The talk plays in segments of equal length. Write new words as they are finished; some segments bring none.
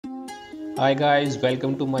Hi guys,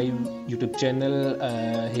 welcome to my YouTube channel.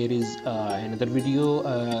 Here is another video.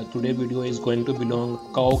 Today video is going to belong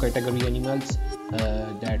cow category animals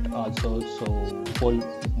that also fall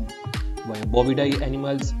by Bovidae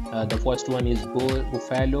animals. The first one is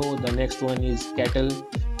buffalo. The next one is cattle.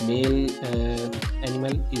 Male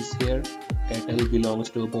animal is here. Cattle belongs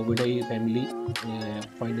to Bovidae family.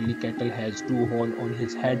 Finally, cattle has two horns on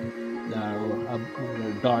his head.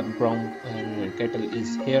 Dark brown cattle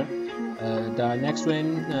is here. The next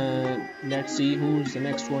one, let's see who's the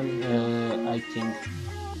next one. I think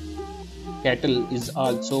cattle is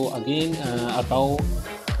also again a cow.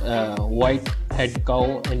 White head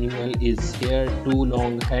cow animal is here. Two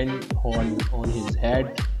long horn on his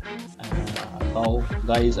head. Cow.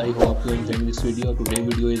 Guys, I hope you enjoying this video. Today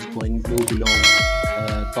video is going to belong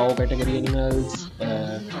cow category animals,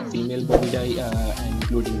 female Bovidae,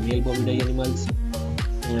 including male Bovidae animals.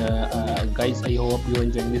 Guys, I hope you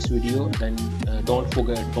enjoying this video. Then don't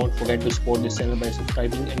forget to support this channel by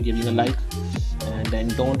subscribing and giving a like, and then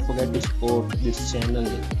don't forget to support this channel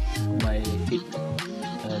by hit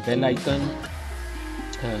bell icon.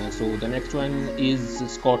 So the next one is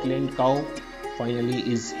Scotland cow. Finally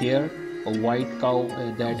is here. A white cow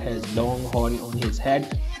that has long horn on his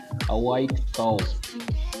head. A white cow.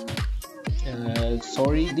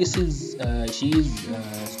 Sorry, this is she is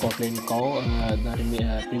Scotland cow.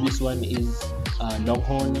 The previous one is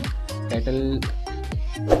longhorn cattle.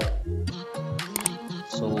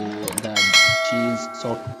 So she is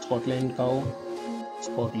Scotland cow,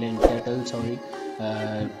 Scotland cattle. Sorry.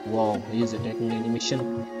 Wow, he is attacking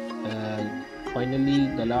animation. Finally,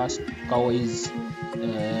 the last cow is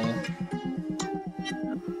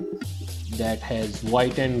that has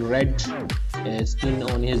white and red skin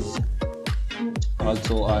on his.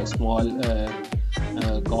 Also a small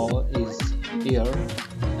cow is here.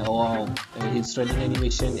 Wow, his running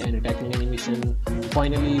animation and attacking animation.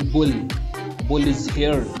 Finally, bull is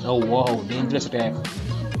here. Oh wow, dangerous attack.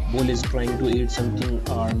 Bull is trying to eat something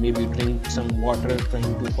or maybe drink some water,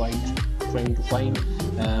 trying to find.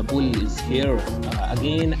 Bull is here.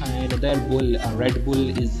 Again another bull. A red bull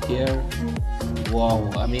is here. Wow,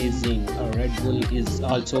 amazing. A red bull is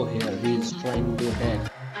also here. He is trying to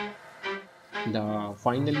attack.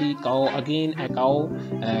 Finally cow, again a cow.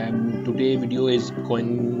 Today video is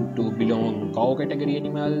going to belong cow category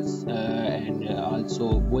animals and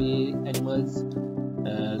also bull animals.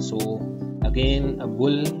 So again a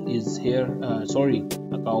bull is here. Sorry,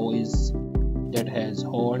 a cow is that has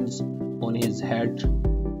horns on his head.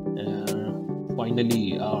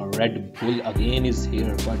 Finally a red bull again is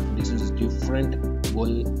here, but this is different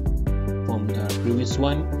bull from the previous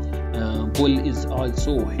one. Bull is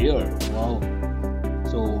also here. Wow.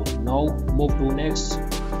 So now move to next.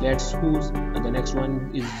 Let's who's the next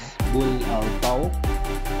one is bull or cow.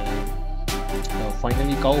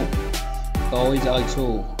 Finally cow. Cow is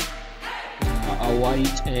also a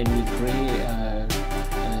white and gray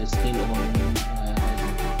skin on his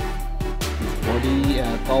body.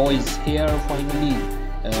 Cow is here. Finally,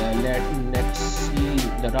 let's see.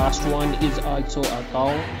 The last one is also a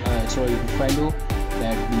cow. Sorry, buffalo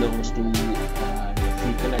that belongs to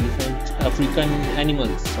African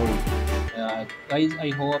animals. Sorry. Guys, I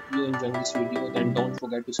hope you enjoyed this video. Then don't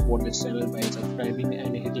forget to support this channel by subscribing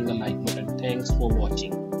and hitting the like button. Thanks for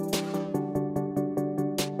watching.